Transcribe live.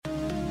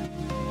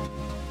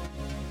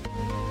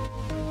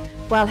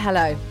Well,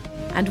 hello,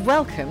 and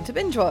welcome to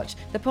Binge Watch,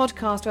 the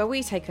podcast where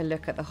we take a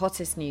look at the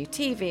hottest new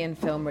TV and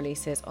film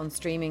releases on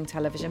streaming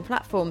television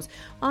platforms.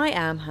 I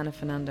am Hannah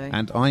Fernando.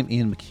 And I'm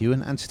Ian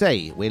McEwen, and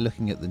today we're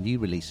looking at the new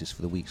releases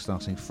for the week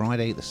starting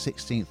Friday the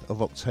 16th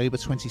of October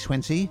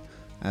 2020.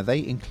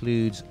 They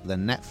include the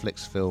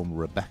Netflix film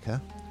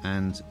Rebecca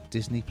and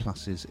Disney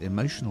Plus's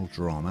emotional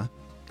drama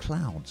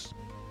Clouds.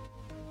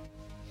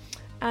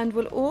 And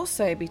we'll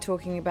also be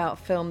talking about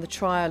film The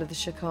Trial of the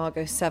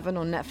Chicago 7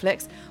 on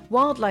Netflix,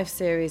 wildlife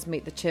series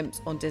Meet the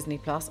Chimps on Disney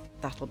Plus,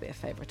 that'll be a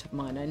favourite of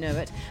mine, I know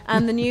it,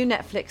 and the new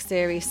Netflix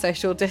series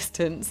Social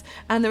Distance,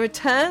 and the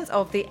returns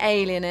of The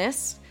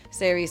Alienist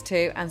Series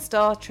 2 and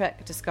Star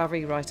Trek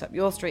Discovery, right up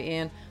your street,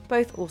 Ian,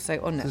 both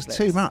also on Netflix. There's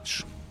too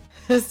much.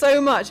 There's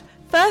so much.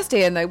 First,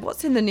 Ian, though,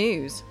 what's in the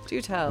news?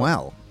 Do tell.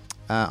 Well,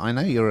 I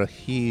know you're a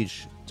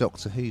huge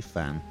Doctor Who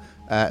fan,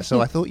 so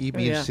I thought you'd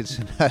be interested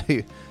to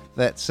know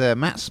that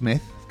Matt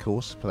Smith, of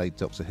course, played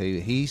Doctor Who.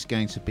 He's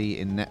going to be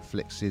in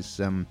Netflix's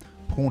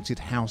haunted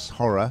house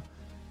horror,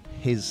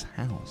 His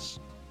House.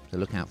 So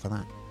look out for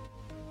that.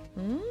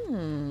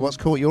 What's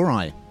caught your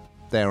eye,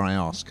 dare I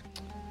ask?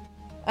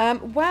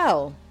 Dancing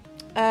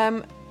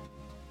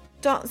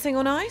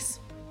on Ice?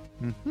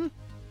 Mm-hmm.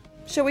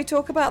 Shall we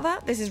talk about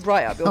that? This is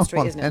right up your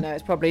street, isn't it? No,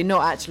 it's probably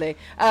not, actually.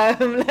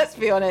 Let's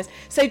be honest.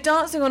 So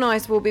Dancing on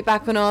Ice will be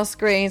back on our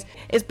screens.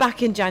 It's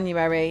back in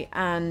January,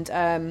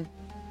 and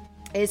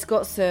it's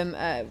got some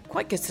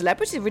quite good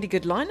celebrities, really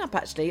good lineup,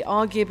 actually.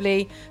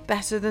 Arguably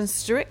better than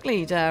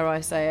Strictly, dare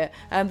I say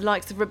it.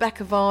 Likes of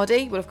Rebecca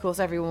Vardy. Well, of course,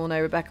 everyone will know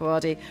Rebecca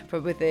Vardy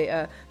with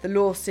the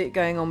lawsuit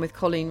going on with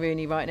Colleen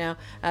Rooney right now.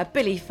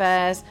 Billy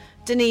Fairs,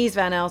 Denise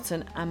Van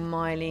Elton and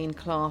Mylene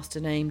Klaas, to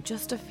name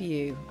just a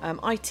few.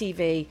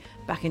 ITV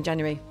back in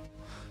January.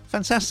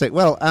 Fantastic.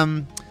 Well,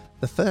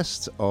 the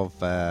first of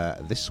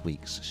this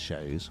week's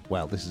shows,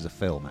 well, this is a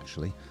film,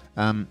 actually.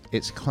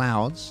 It's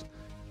Clouds.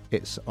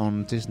 It's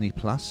on Disney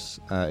Plus.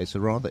 It's a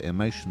rather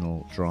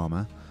emotional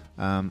drama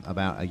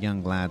about a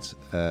young lad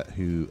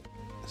who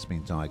has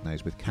been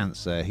diagnosed with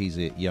cancer. He's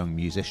a young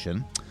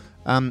musician.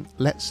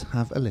 Let's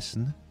have a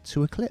listen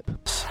to a clip.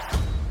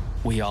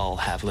 We all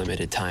have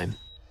limited time.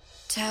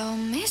 Tell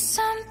me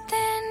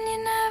something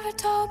you never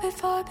told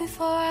before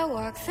I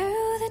walk through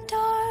the door.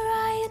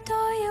 I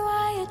adore you,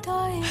 I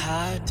adore you.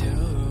 I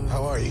do.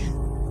 How are you?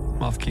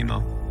 Off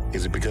chemo.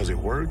 Is it because it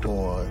worked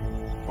or?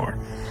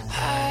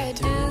 I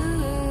do.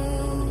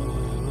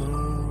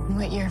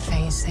 What you're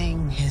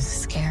facing is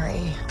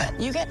scary, but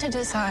you get to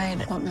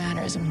decide what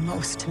matters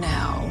most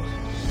now.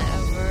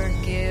 Never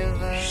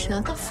give up.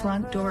 Shut the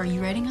front door. Are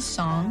you writing a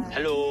song?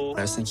 Hello.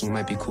 I was thinking it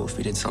might be cool if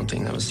we did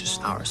something that was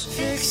just ours.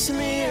 Fix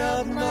me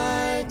up,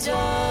 my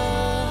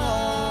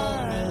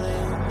darling.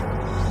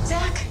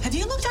 Zach, have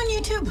you looked on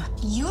YouTube?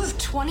 You have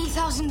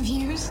 20,000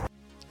 views?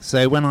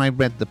 So when I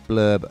read the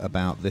blurb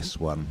about this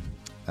one,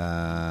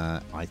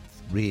 I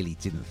really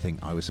didn't think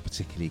I was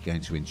particularly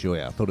going to enjoy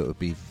it. I thought it would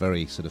be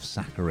very sort of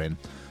saccharine.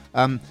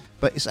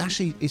 But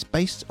it's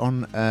based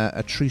on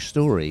a true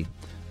story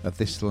of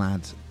this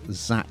lad,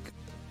 Zach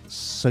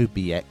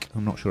Sobiech.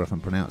 I'm not sure if I'm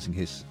pronouncing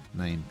his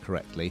name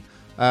correctly.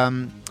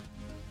 And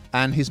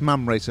his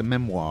mum wrote a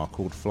memoir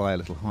called Fly a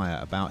Little Higher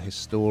about his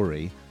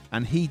story.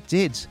 And he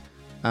did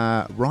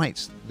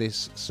write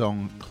this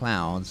song,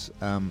 Clouds,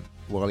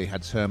 while he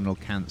had terminal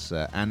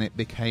cancer. And it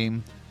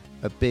became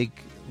a big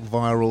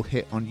viral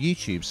hit on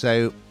YouTube.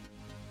 So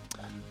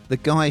the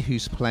guy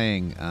who's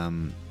playing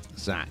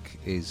Zach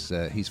is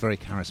he's very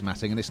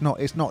charismatic, and it's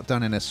not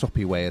done in a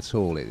soppy way at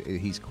all.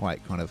 He's quite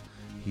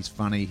he's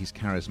funny, he's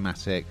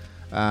charismatic.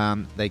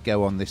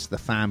 The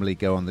family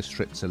go on this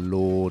trip to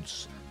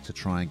Lourdes to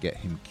try and get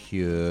him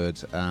cured.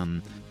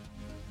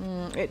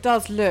 It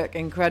does look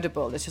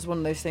incredible. It's just one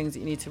of those things that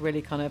you need to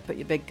really kind of put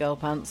your big girl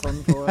pants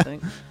on for, I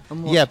think.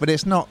 Yeah, but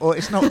it's not all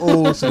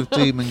sort of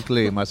doom and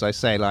gloom, as I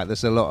say. Like,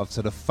 there's a lot of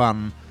sort of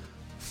fun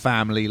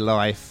family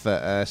life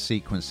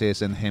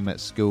sequences, and him at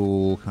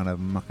school kind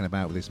of mucking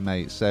about with his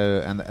mates.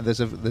 So, and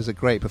there's a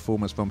great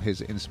performance from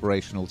his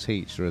inspirational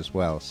teacher as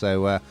well.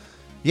 So,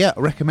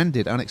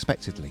 recommended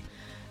unexpectedly.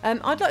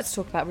 I'd like to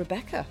talk about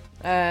Rebecca.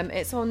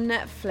 It's on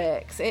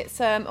Netflix. It's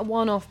a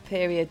one-off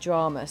period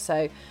drama.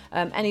 So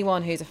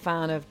anyone who's a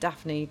fan of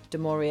Daphne du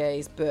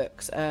Maurier's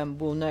books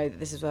will know that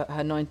this is her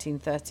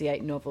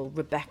 1938 novel,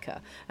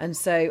 Rebecca. And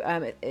so,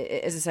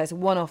 as I say, it's a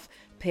one-off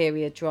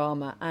period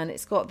drama, and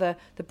it's got the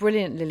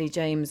brilliant Lily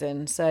James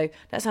in. So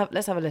let's have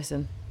a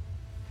listen.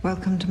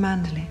 Welcome to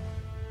Manderley.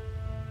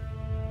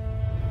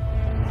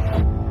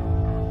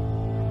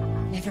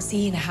 Never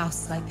seen a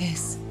house like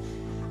this.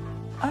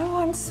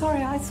 Oh, I'm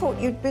sorry. I thought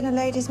you'd been a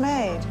lady's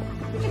maid.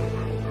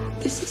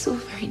 This is all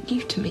very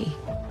new to me.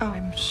 Oh,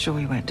 I'm sure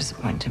you won't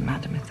disappoint him,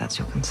 madam, if that's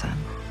your concern.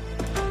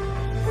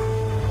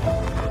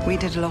 We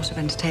did a lot of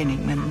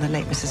entertaining when the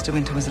late Mrs. De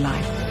Winter was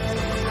alive.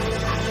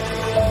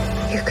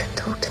 You can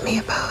talk to me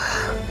about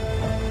her.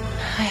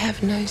 I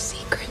have no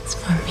secrets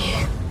from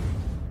you.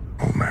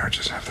 All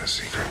marriages have their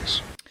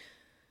secrets.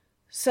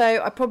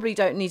 So I probably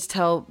don't need to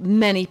tell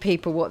many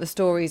people what the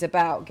story is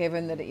about,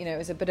 given that it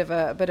was a bit of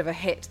a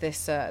hit,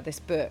 this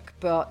book.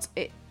 But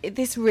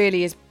this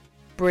really is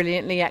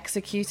brilliantly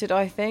executed,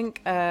 I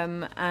think.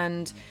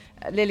 And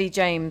Lily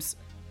James,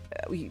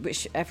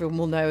 which everyone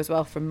will know as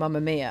well from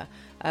Mamma Mia,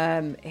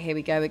 Here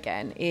We Go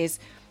Again, is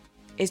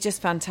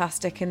just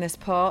fantastic in this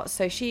part.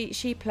 So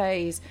she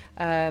plays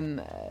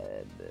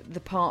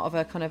the part of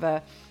a kind of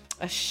a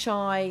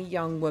shy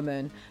young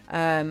woman,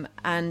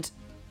 and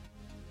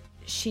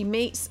she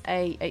meets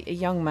a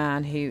young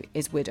man who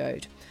is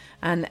widowed,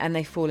 and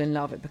they fall in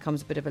love. It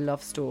becomes a bit of a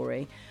love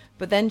story.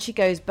 But then she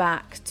goes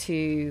back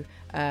to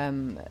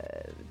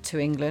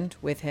England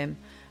with him,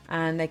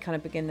 and they kind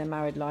of begin their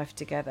married life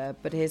together.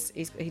 But he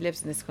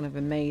lives in this kind of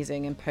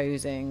amazing,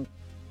 imposing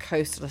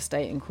coastal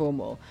estate in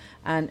Cornwall,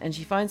 and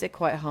she finds it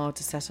quite hard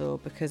to settle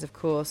because, of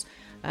course,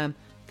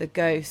 the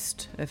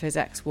ghost of his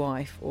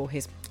ex-wife, or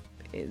his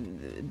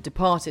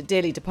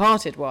dearly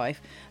departed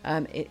wife,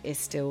 is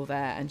still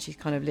there, and she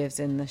kind of lives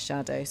in the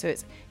shadow. So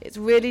it's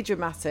really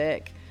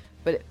dramatic,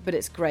 but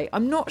it's great.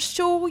 I'm not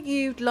sure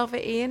you'd love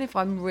it, Ian, if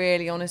I'm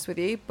really honest with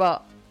you,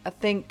 but I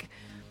think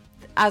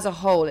as a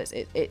whole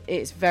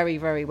it's very,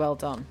 very well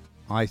done.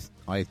 I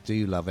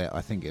do love it.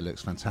 I think it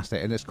looks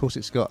fantastic, and of course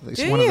it's one of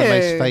the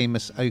most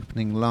famous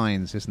opening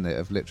lines, isn't it,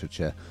 of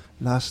literature.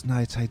 Last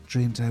night I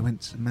dreamed I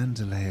went to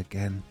Mandalay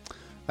again.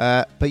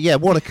 But yeah,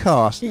 what a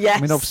cast! Yes.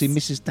 I mean, obviously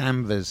Mrs.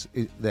 Danvers,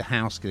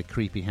 the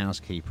creepy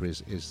housekeeper,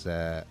 is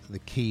the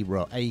key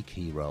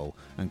role,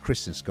 and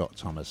Kristen Scott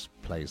Thomas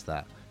plays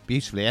that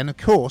beautifully. And of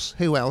course,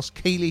 who else?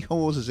 Keeley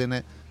Hawes is in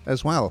it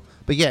as well.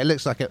 But yeah, it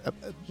looks like a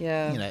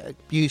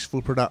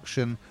beautiful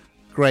production,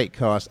 great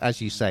cast. As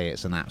you say,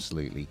 it's an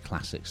absolutely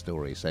classic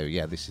story. So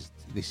yeah, this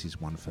is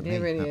one for me.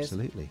 It really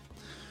absolutely. Is.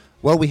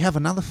 Well, we have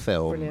another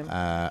film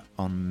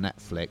on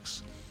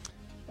Netflix.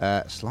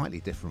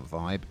 Slightly different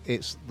vibe.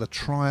 It's The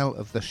Trial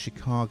of the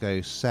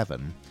Chicago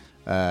 7.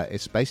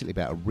 It's basically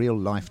about a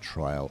real-life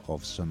trial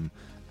of some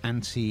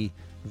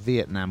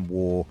anti-Vietnam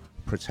War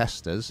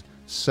protesters.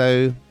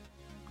 So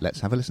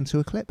let's have a listen to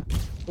a clip.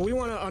 We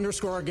want to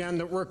underscore again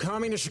that we're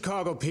coming to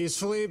Chicago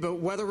peacefully, but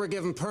whether we're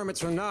given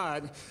permits or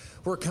not,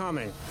 we're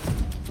coming.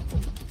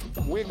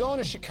 We're going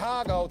to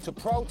Chicago to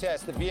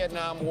protest the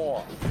Vietnam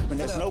War. And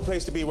there's no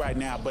place to be right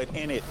now but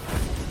in it.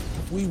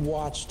 We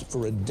watched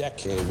for a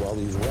decade while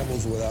these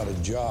rebels without a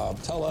job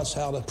tell us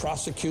how to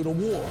prosecute a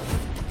war.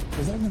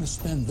 Well, they're going to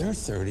spend their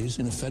 30s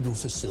in a federal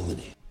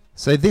facility.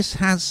 So this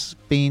has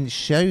been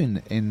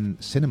shown in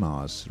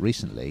cinemas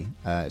recently.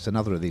 It's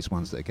another of these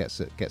ones that gets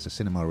a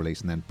cinema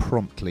release and then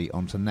promptly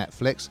onto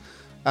Netflix.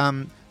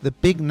 The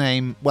big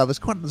name, well, there's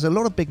a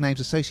lot of big names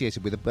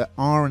associated with it, but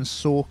Aaron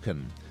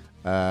Sorkin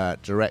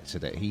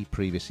directed it. He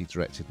previously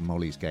directed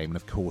Molly's Game, and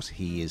of course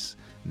he is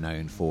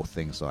known for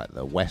things like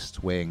The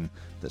West Wing,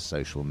 The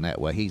Social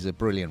Network. He's a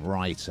brilliant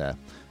writer.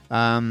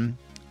 And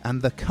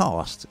the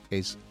cast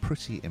is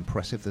pretty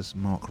impressive. There's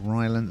Mark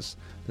Rylance,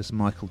 there's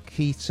Michael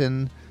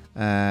Keaton,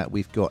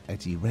 we've got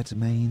Eddie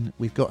Redmayne,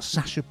 we've got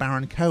Sacha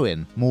Baron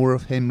Cohen, more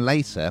of him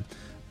later.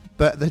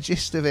 But the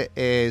gist of it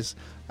is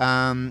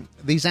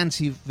these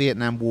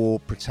anti-Vietnam War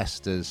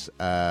protesters,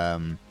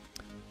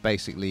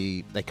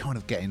 basically they kind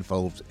of get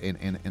involved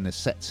in a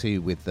set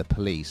two with the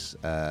police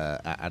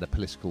at a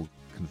political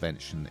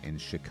convention in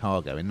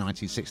Chicago in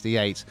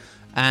 1968,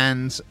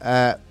 and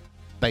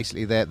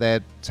basically they're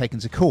taken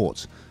to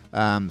court.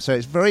 So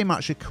it's very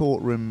much a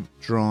courtroom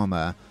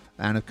drama,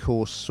 and of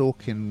course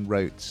Sorkin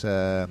wrote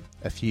A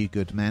Few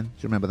Good Men. Do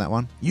you remember that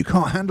one? You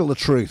Can't Handle the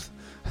Truth.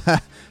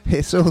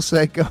 It's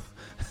also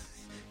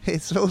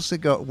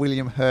got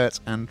William Hurt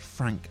and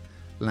Frank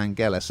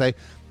Langella. So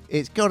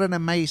it's got an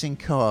amazing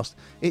cast.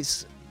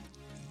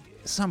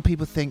 Some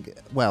people think,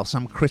 well,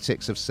 some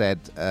critics have said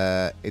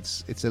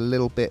it's a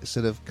little bit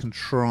sort of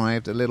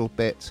contrived, a little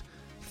bit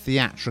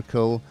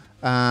theatrical,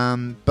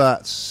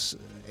 but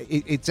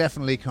it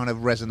definitely kind of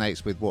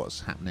resonates with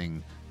what's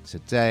happening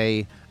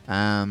today.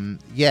 And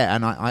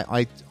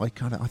I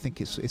think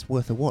it's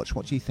worth a watch.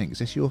 What do you think? Is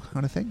this your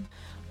kind of thing?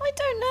 I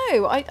don't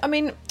know. I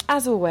mean,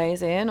 as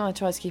always, Ian, I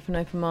try to keep an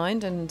open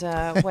mind, and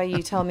where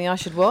you tell me I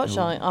should watch,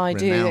 I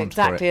do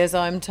exactly as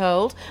I'm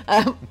told,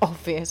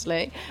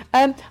 obviously.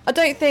 I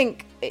don't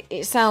think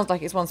it sounds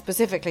like it's one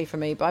specifically for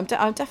me, but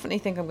I definitely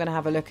think I'm going to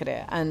have a look at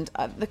it. And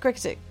the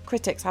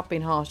critics have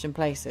been harsh in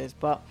places,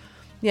 but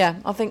yeah,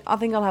 I think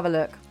I'll have a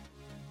look.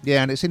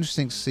 Yeah, and it's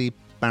interesting to see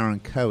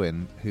Baron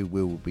Cohen, who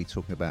we'll be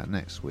talking about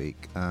next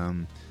week,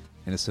 in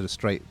a sort of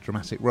straight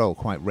dramatic role,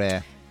 quite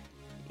rare.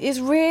 It's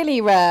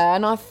really rare,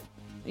 and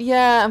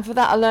and for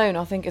that alone,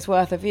 I think it's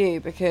worth a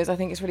view, because I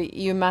think it's really,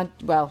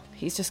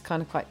 he's just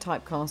kind of quite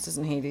typecast,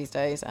 isn't he, these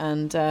days?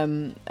 And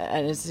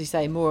as you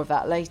say, more of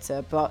that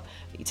later. But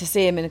to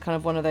see him in kind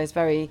of one of those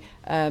very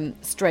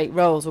straight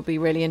roles will be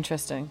really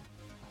interesting.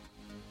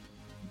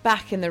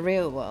 Back in the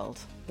real world,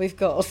 we've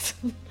got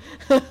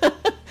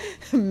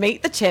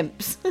Meet the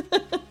Chimps.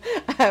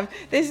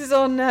 This is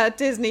on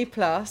Disney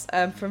Plus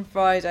from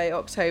Friday,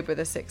 October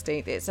the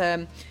 16th.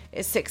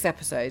 It's 6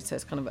 episodes, so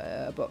it's kind of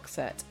a box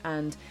set.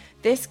 And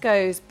this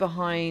goes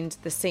behind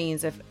the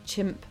scenes of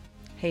Chimp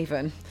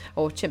Haven,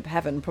 or Chimp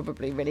Heaven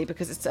probably, really,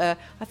 because it's I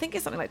think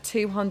it's something like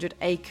 200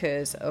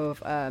 acres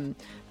of kind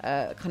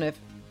of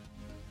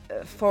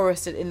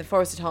forested, in the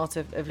forested heart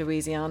of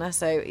Louisiana.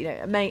 So, you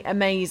know,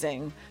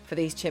 amazing for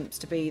these chimps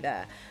to be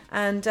there.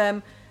 And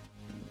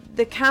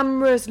the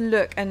cameras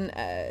look and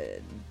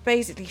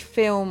basically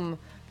film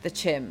the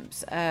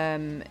chimps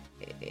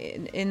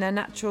in their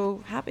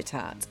natural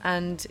habitat,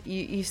 and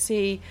you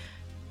see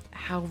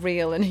how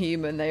real and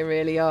human they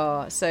really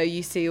are. So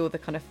you see all the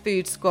kind of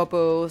food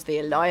squabbles, the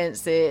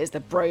alliances,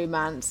 the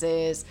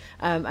bromances,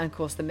 and of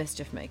course the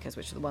mischief makers,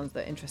 which are the ones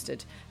that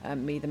interested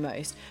me the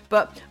most.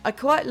 But I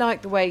quite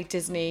like the way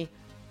Disney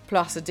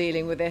Plus are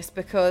dealing with this,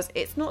 because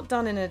it's not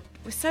done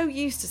we're so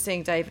used to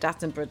seeing David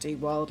Attenborough do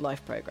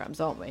wildlife programs,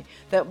 aren't we,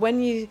 that when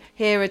you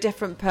hear a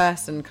different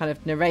person kind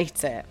of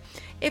narrate it,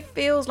 it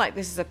feels like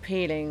this is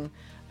appealing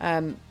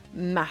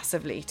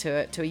massively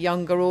to a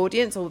younger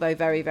audience, although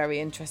very, very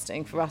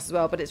interesting for us as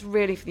well. But it's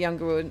really for the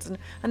younger audience,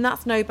 and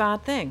that's no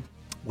bad thing.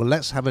 Well,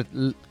 let's have a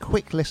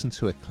quick listen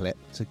to a clip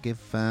to give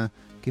the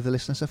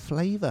listeners a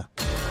flavour.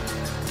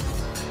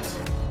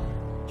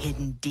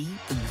 Hidden deep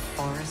in the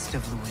forest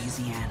of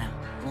Louisiana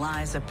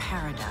lies a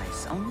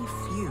paradise only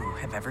few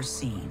have ever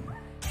seen.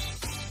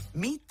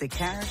 Meet the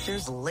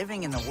characters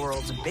living in the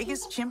world's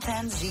biggest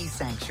chimpanzee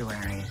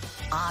sanctuary.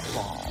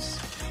 Oddballs,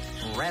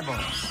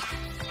 rebels,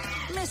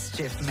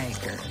 mischief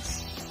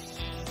makers.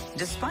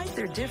 Despite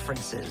their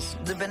differences,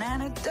 the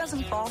banana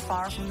doesn't fall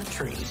far from the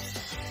tree.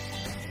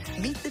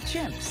 Meet the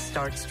Chimps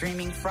starts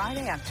streaming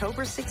Friday,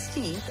 October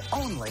 16th,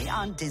 only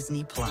on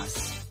Disney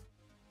Plus.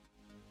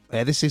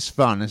 Yeah, this is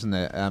fun, isn't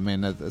it? I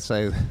mean,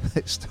 so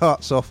it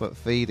starts off at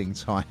feeding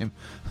time,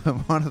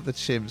 and one of the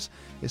chimps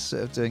is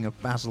sort of doing a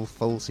Basil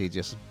Fawlty,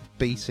 just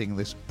beating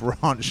this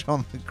branch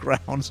on the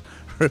ground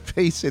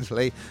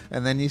repeatedly,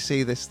 and then you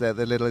see this the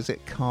little, is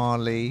it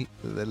Carly,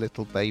 the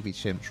little baby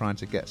chimp, trying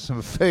to get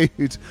some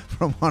food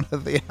from one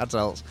of the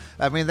adults.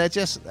 I mean, they're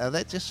just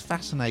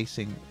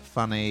fascinating,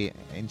 funny,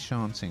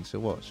 enchanting to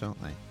watch,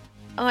 aren't they?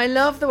 I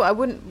love I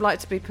wouldn't like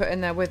to be put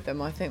in there with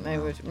them. I think they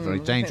would very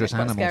dangerous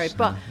animals. Scary.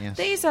 But yes.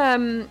 These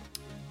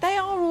they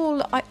are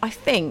all. I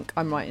think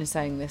I'm right in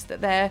saying this, that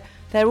they're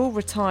all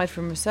retired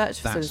from research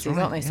facilities, right,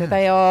 aren't they? Yeah. So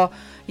they are.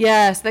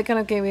 Yes, they're kind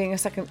of given a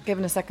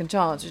second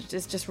chance, which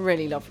is just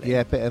really lovely.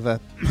 Yeah, a bit of a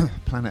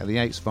Planet of the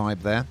Apes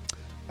vibe there.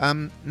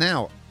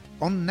 Now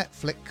on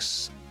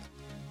Netflix,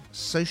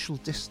 Social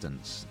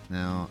Distance.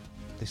 Now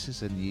this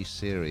is a new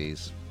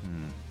series.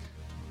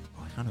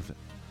 I kind of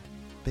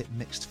bit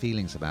mixed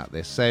feelings about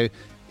this. So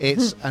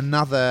it's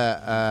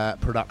another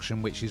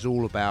production which is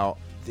all about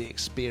the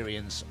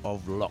experience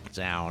of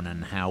lockdown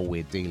and how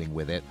we're dealing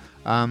with it.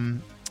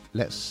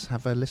 Let's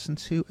have a listen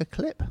to a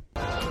clip.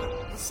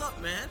 What's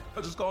up, man?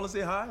 I just called to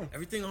say hi.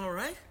 Everything all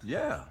right?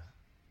 Yeah.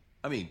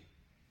 I mean,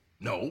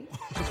 no.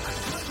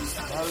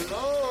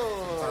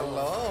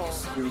 Hello.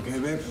 You okay,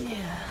 babe?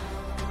 Yeah.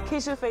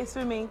 Kiss your face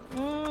for me.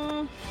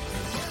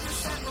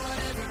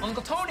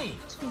 Uncle Tony.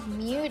 He's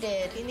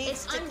muted.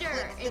 It's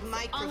under. The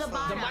microphone. On the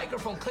bottom. The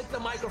microphone. Click the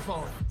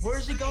microphone.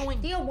 Where's he going?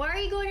 Theo, why are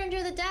you going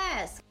under the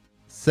desk?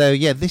 So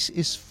yeah, this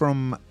is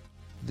from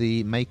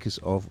the makers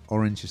of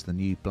Orange is the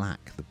New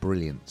Black, the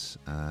brilliant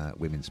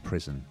women's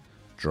prison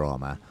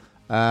drama.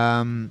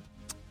 And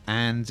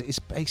it's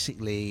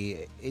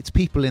basically, it's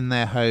people in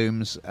their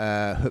homes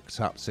hooked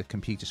up to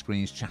computer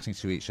screens, chatting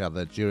to each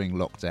other during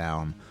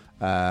lockdown.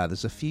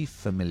 There's a few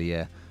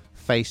familiar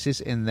faces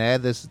in there.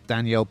 There's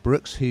Danielle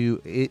Brooks,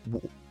 who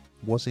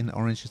was in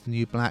Orange is the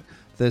New Black.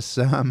 There's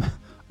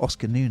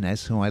Oscar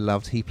Nunez, who I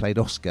loved. He played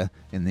Oscar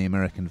in the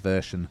American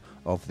version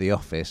of The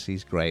Office.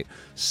 He's great.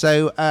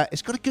 So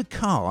it's got a good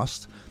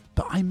cast,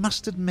 but I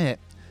must admit,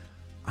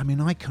 I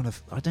mean, I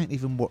don't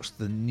even watch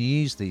the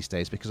news these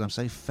days because I'm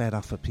so fed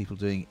up of people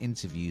doing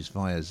interviews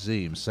via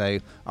Zoom. So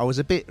I was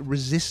a bit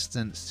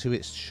resistant to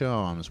its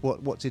charms.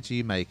 What did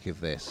you make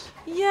of this?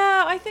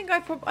 Yeah, I think I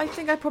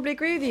probably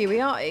agree with you.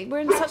 We're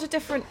in such a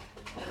different.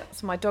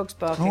 That's my dog's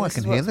barking. Oh, I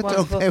can hear the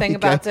dog. There thing we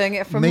about go. doing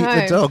it from meet home.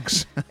 Meet the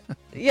dogs.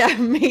 Yeah,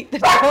 meet the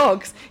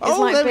dogs. It's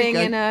Oh, like there we being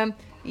go. in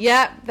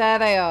Yeah, there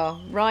they are,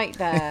 right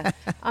there.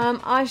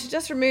 I should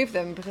just remove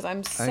them because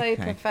I'm so Okay.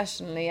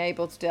 professionally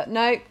able to do that.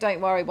 No,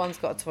 don't worry, one's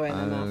got a toy in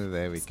their mouth. Oh,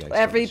 there we go.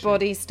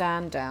 Everybody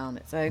stand down.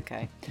 It's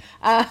okay.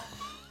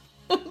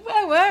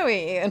 Where were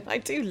we, Ian? I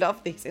do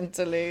love these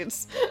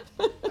interludes.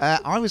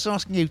 I was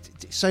asking you,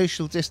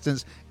 social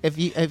distance. Have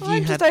you I'm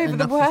had just over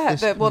the enough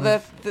of word.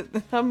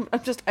 this I'm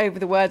just over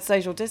the word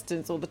social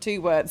distance, or the two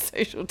words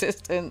social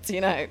distance. You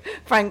know,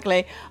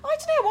 frankly, I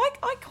don't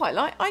know. I quite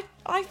like.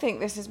 I think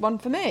this is one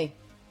for me.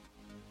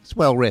 It's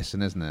well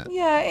written, isn't it?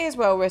 Yeah, it is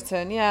well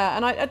written. Yeah,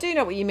 and I do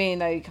know what you mean,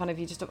 though.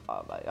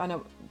 I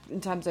know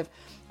in terms of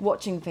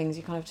watching things,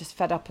 you're kind of just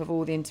fed up of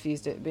all the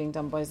interviews being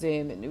done by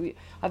Zoom, and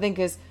I think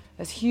as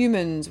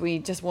humans, we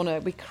just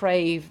we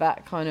crave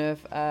that kind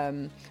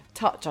of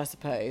touch, I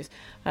suppose.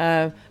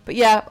 But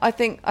yeah, I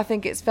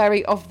think it's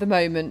very of the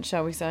moment,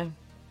 shall we say?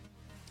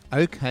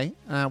 Okay.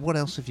 What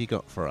else have you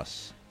got for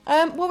us?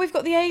 Well, we've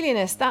got The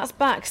Alienist. That's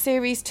back,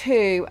 Series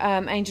 2,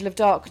 Angel of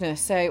Darkness.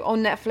 So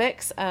on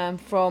Netflix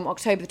from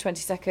October the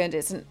 22nd.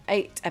 It's an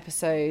 8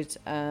 episode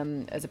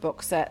as a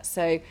box set.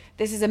 So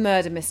this is a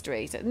murder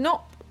mystery. So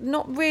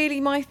not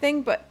really my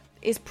thing, but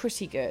is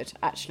pretty good,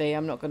 actually.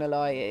 I'm not going to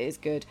lie, it is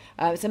good.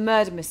 It's a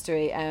murder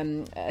mystery,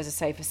 as I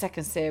say, for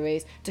second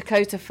series.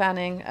 Dakota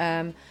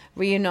Fanning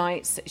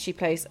reunites. She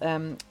plays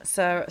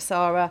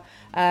Sarah,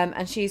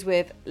 and she's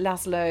with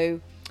Laszlo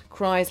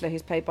Chrysler,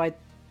 who's played by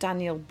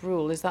Daniel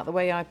Bruhl. Is that the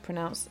way I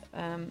pronounce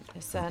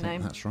his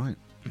surname? That's right.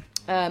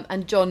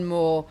 And John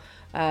Moore,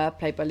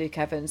 played by Luke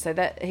Evans,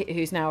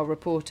 who's now a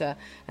reporter.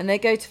 And they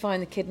go to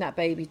find the kidnapped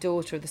baby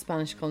daughter of the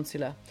Spanish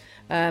consular.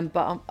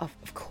 But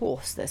of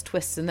course, there's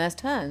twists and there's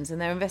turns,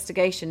 and their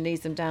investigation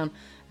leads them down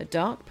a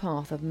dark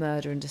path of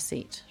murder and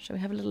deceit. Shall we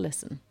have a little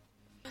listen?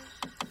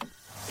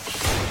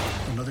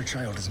 Another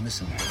child is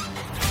missing.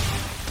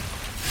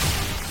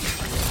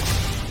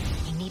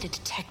 You need a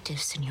detective,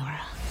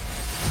 Senora.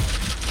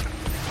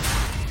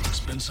 It's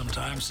been some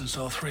time since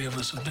all three of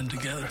us have been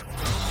together.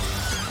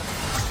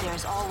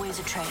 There's always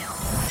a trail.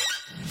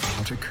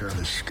 I'll take care of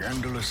this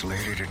scandalous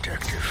lady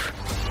detective.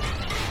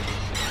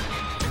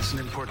 It's an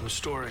important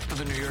story for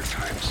the New York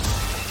Times.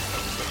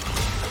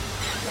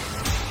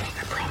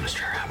 I promised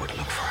her I would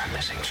look for our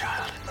missing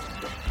child.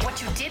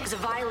 What you did was a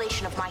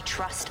violation of my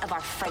trust, of our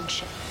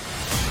friendship.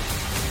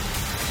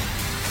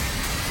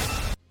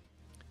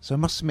 So I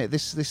must admit,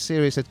 this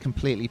series had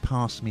completely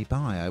passed me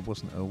by. I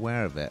wasn't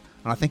aware of it.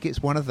 And I think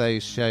it's one of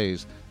those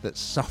shows that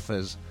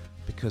suffers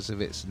because of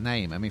its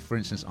name. I mean, for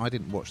instance, I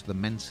didn't watch The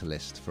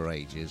Mentalist for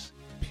ages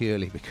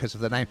purely because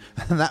of the name.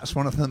 And that's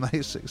one of the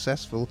most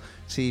successful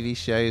TV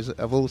shows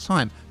of all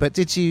time. But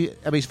did you...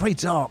 I mean, it's very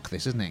dark,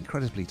 this, isn't it?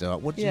 Incredibly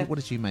dark. What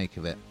did you make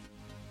of it?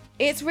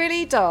 It's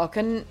really dark,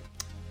 and,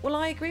 well,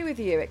 I agree with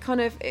you. It kind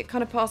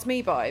of passed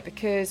me by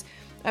because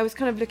I was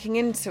kind of looking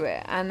into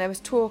it, and there was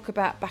talk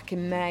back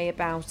in May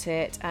about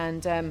it,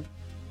 and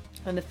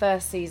the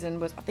first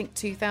season was, I think,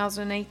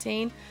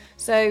 2018,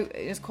 so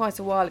it was quite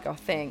a while ago, I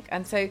think.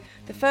 And so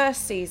the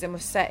first season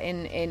was set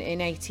in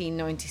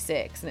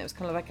 1896, and it was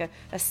kind of like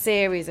a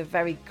series of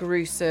very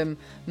gruesome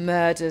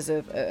murders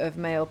of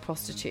male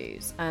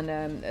prostitutes, and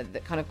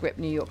that kind of gripped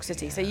New York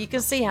City. So you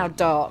can see how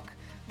dark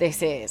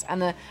this is,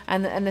 and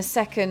the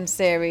second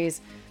series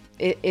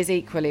is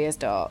equally as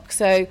dark.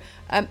 So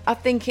I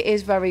think it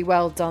is very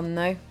well done,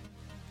 though.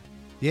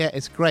 Yeah,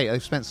 it's great.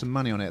 They've spent some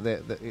money on it.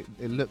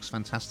 It looks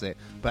fantastic.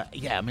 But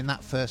yeah, I mean,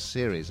 that first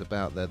series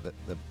about the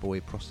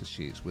boy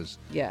prostitutes was...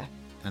 Yeah.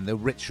 And the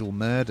ritual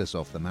murders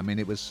of them. I mean,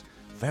 it was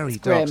very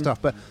It's dark grim.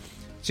 stuff. But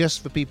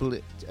just for people,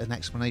 an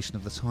explanation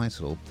of the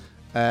title,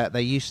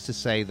 they used to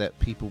say that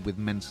people with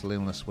mental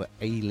illness were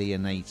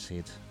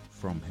alienated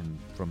from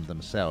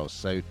themselves.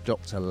 So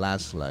Dr.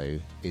 Laszlo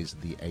is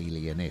the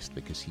alienist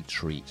because he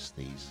treats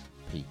these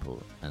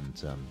people.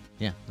 And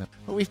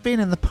well, we've been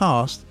in the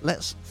past.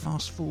 Let's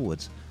fast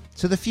forward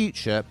to the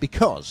future,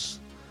 because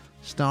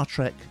Star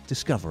Trek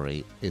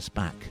Discovery is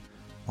back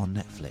on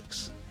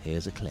Netflix.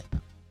 Here's a clip.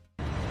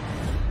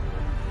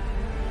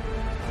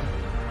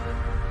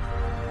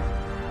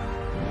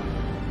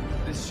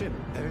 This ship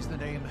bears the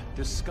name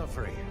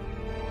Discovery.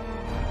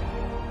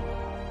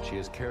 She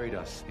has carried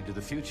us into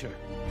the future,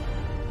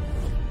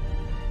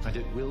 and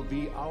it will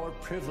be our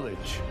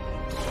privilege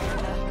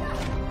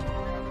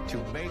to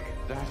make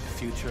that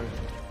future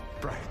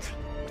bright.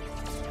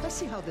 Let's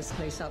see how this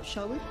plays out,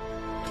 shall we?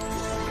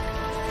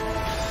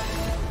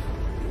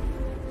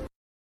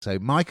 So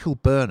Michael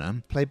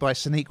Burnham, played by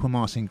Sonequa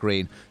Martin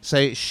Green.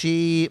 So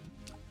she,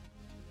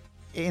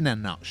 in a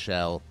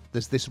nutshell,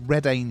 there's this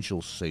Red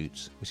Angel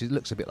suit, which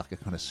looks a bit like a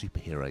kind of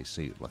superhero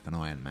suit, like an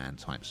Iron Man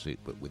type suit,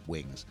 but with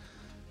wings.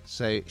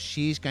 So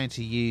she's going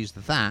to use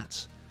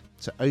that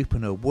to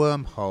open a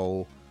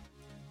wormhole,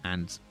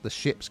 and the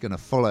ship's going to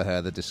follow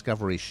her, the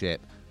Discovery ship,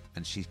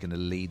 and she's going to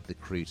lead the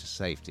crew to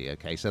safety.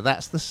 Okay, so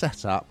that's the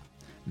setup.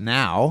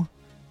 Now,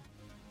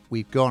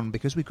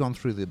 because we've gone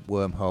through the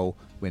wormhole,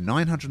 we're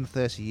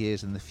 930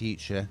 years in the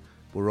future,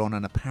 we're on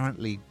an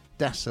apparently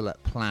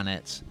desolate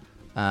planet,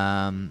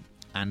 and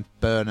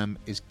Burnham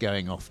is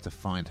going off to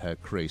find her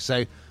crew.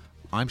 So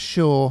I'm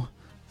sure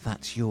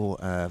that you're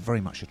very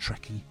much a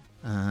Trekkie.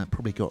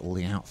 Probably got all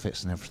the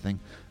outfits and everything.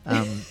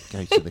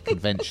 Go to the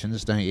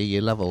conventions, don't you?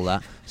 You love all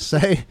that. So,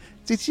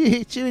 did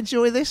you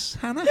enjoy this,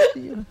 Hannah?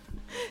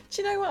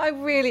 Do you know what? I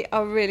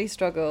really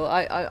struggle.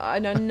 I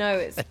know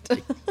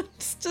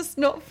it's just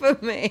not for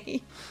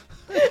me.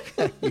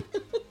 Okay.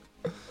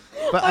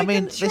 But I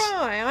mean, can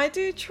try. I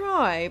do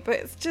try, but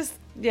it's just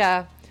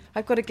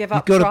I've got to give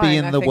up. You've got to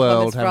trying, be in the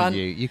world, haven't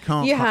you? You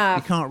can't. You have.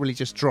 You can't really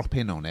just drop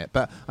in on it.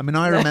 But I mean,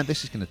 I remember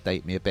this is going to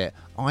date me a bit.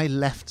 I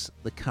left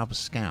the Cub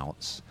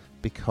Scouts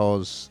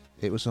because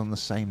it was on the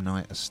same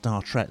night as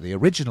Star Trek, the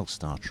original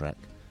Star Trek,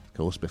 of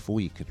course, before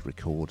you could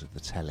record the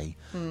telly.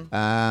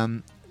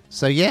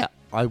 So yeah,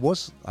 I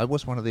was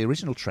one of the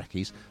original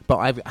Trekkies, but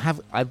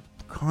I've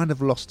kind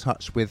of lost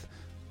touch with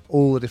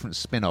all the different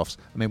spin-offs.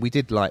 I mean, we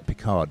did like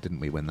Picard, didn't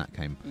we, when that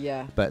came?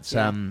 Yeah. But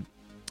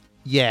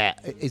Yeah,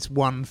 it's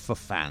one for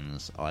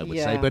fans, I would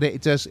say, Yeah. but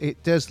it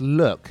does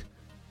look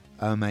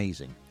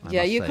amazing.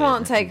 Yeah, you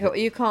can't take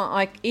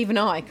even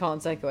I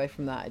can't take away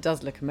from that. It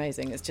does look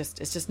amazing. It's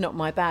just not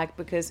my bag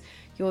because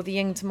you're the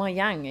yin to my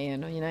yang,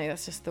 Ian. You know,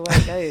 that's just the way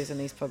it goes in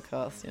these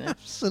podcasts. You know,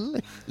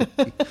 absolutely.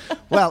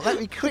 Well, let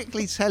me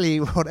quickly tell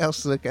you what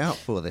else to look out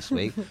for this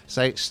week.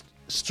 So,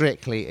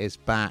 Strictly is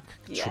back.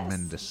 Yes.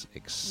 Tremendous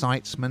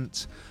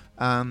excitement.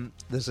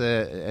 There's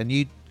a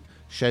new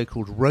show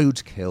called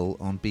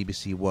Roadkill on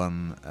BBC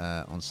One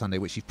on Sunday,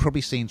 which you've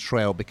probably seen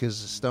trail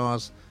because it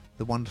stars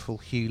the wonderful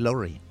Hugh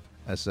Laurie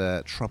as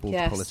a troubled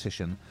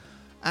politician.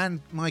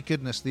 And my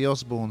goodness, the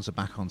Osbournes are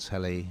back on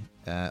telly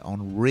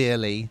on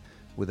Really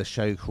with a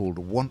show called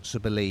Want to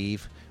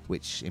Believe,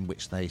 in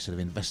which they sort of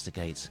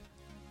investigate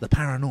the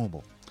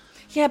paranormal.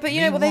 Yeah, but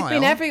you know what?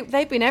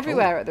 They've been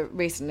everywhere Oh.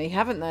 recently,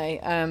 haven't they?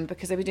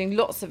 Because they've been doing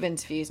lots of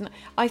interviews, and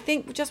I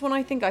think just when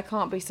I think I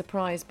can't be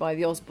surprised by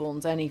the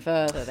Osbournes any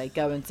further, they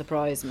go and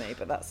surprise me.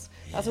 But that's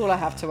all I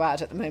have to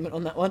add at the moment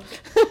on that one.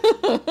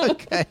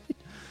 Okay.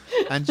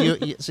 And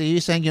so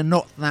you're saying you're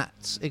not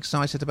that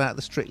excited about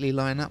the Strictly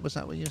lineup? Was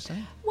that what you're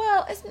saying?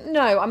 Well,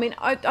 no. I mean,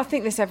 I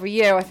think this every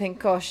year. I think,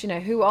 gosh, you know,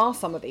 who are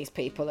some of these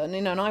people? And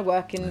you know, and I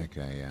work in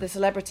the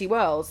celebrity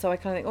world, so I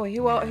kind of think,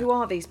 who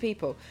are these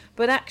people?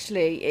 But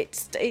actually,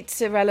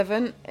 it's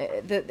irrelevant.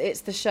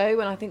 It's the show,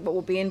 and I think what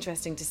will be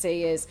interesting to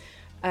see is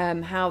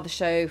how the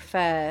show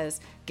fares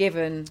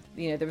given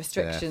the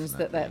restrictions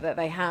that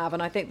they have,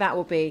 and I think that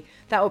will be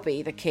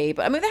the key.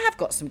 But I mean, they have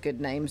got some good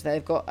names.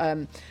 They've got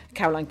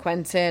Caroline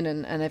Quentin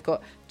and they've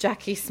got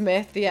Jackie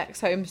Smith, the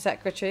ex-Home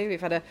Secretary.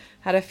 We've had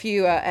a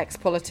few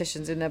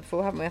ex-politicians in there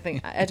before, haven't we? I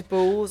think Ed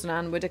Balls and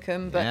Anne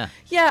Widdecombe. But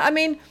yeah, I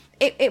mean,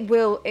 it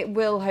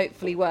will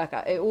hopefully work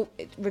out.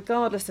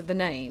 Regardless of the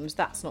names,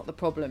 that's not the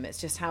problem.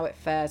 It's just how it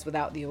fares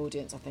without the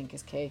audience, I think,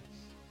 is key.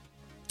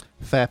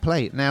 Fair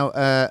play.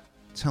 Now,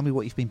 tell me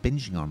what you've been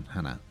binging on,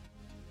 Hannah.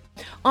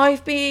 I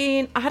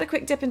had a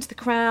quick dip into The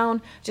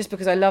Crown just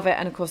because I love it,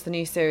 and of course the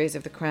new series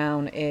of The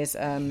Crown is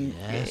on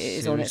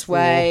its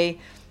way.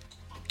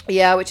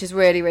 Yeah, which is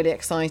really, really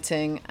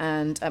exciting,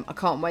 and I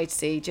can't wait to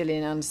see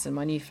Gillian Anderson,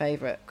 my new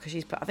favourite, because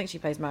I think she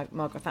plays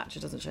Margaret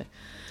Thatcher, doesn't she?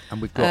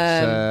 And we've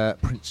got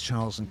Prince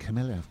Charles and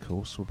Camilla, of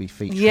course, will be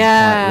featured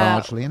quite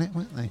largely in it,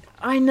 won't they?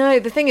 I know.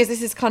 The thing is,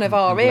 this is kind of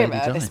our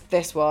era,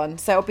 this one.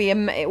 So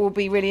it will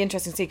be really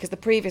interesting to see, because the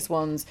previous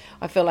ones,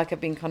 I feel like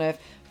have been kind of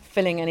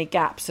filling any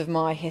gaps of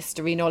my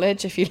history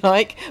knowledge, if you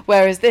like.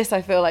 Whereas this,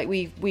 I feel like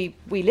we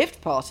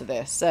lived part of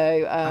this.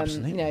 So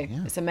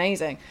it's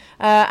amazing.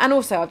 And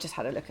also, I've just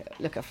had a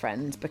look at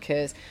Friends,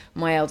 because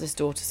my eldest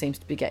daughter seems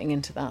to be getting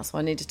into that. So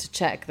I needed to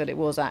check that it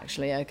was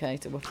actually okay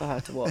for her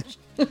to watch.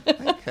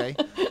 Okay.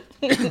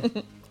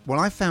 Well,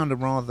 I found a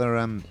rather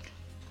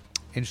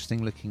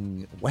interesting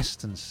looking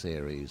Western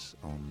series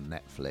on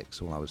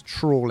Netflix while I was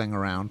trawling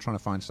around trying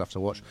to find stuff to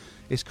watch.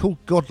 It's called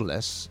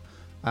Godless,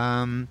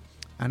 and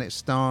it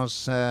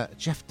stars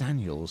Jeff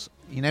Daniels.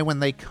 You know, when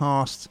they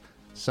cast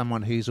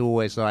someone who's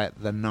always like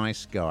the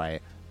nice guy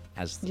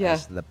as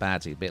the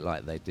baddie, a bit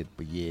like they did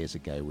years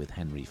ago with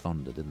Henry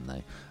Fonda, didn't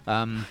they?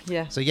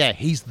 So yeah,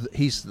 he's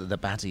the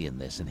baddie in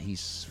this, and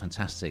he's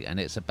fantastic. And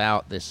it's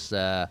about this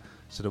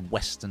sort of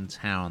Western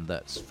town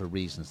that's, for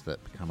reasons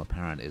that become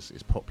apparent,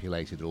 is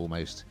populated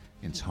almost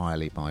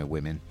entirely by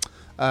women.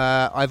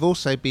 I've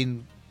also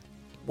been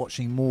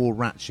watching more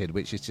Ratched,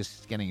 which is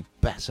just getting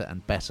better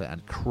and better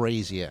and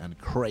crazier.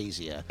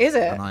 Is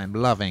it? And I'm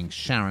loving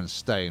Sharon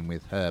Stone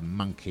with her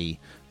monkey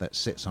that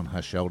sits on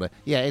her shoulder.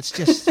 Yeah, it's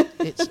just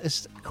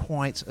it's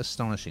quite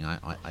astonishing.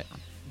 I'm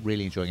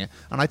really enjoying it.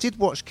 And I did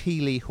watch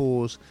Keeley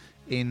Hawes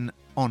in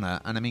Honour,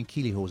 and I mean,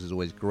 Keeley Hawes is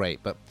always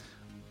great, but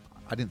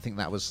I didn't think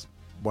that was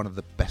one of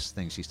the best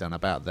things she's done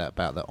about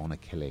the Honour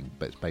killing,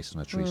 but it's based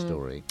on a true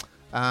story.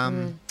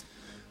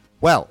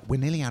 Well, we're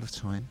nearly out of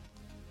time,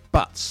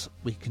 but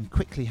we can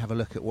quickly have a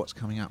look at what's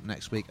coming up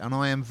next week, and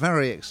I am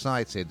very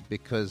excited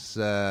because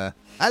I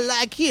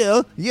like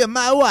you're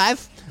my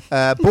wife,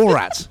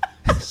 Borat.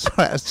 Sorry,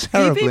 that was a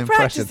terrible You've been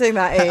impression. practicing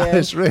that, Ian. That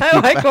was really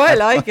I bad. quite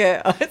like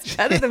it. It's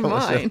better than It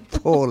was mine.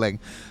 appalling.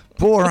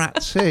 Borat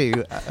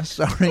 2,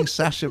 starring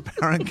Sacha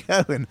Baron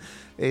Cohen,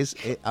 because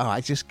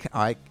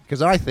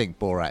I think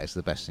Borat is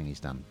the best thing he's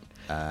done,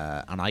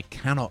 and I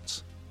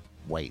cannot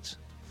wait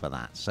for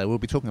that. So we'll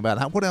be talking about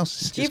that. What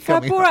else is You've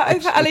had coming up Borat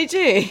next over week? Ali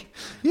G?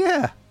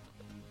 Yeah.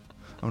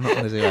 I'm not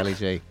going to do Ali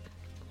G.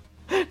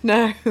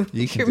 No.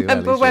 You can do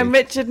remember Ali G. when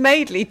Richard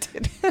Madeley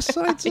did Yes,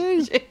 I do.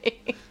 Ali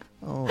G?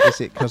 Oh, is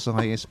it because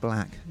I is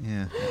black?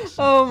 Yeah.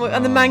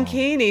 And the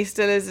Mankini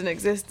still is in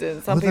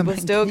existence. Some the people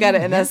still get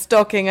it in Mankini, their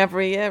stocking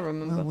every year,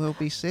 remember? Well, we'll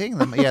be seeing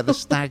them. Yeah, the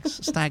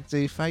stag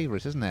do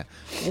favourite, isn't it?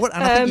 And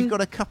I think you've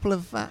got a couple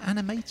of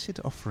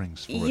animated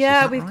offerings for us. Yeah,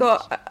 is that we've right?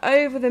 got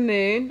Over the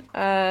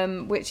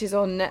Moon, which is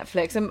on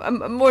Netflix, and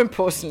more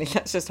importantly,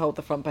 let's just hold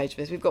the front page of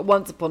this. We've got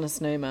Once Upon a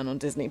Snowman on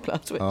Disney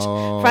Plus, which,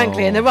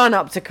 frankly, in the run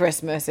up to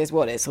Christmas, is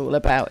what it's all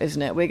about,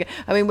 isn't it?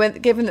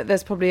 Given that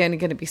there's probably only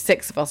going to be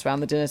 6 of us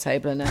around the dinner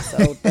table, and there's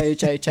old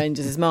Bojo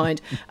changes his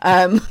mind.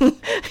 I'm going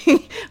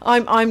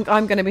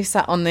to be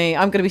I'm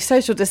going to be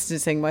social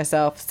distancing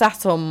myself,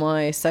 sat on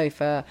my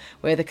sofa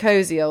with a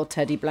cosy old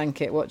teddy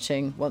blanket,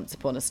 watching Once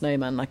Upon a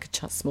Snowman like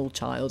a small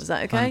child. Is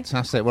that okay?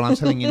 Fantastic. Well, I'm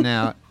telling you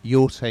now,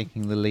 you're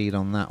taking the lead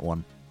on that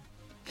one.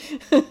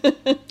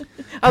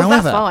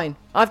 That's fine.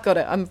 I've got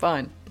it. I'm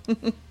fine.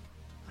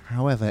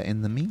 However,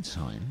 in the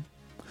meantime,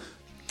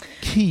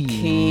 Key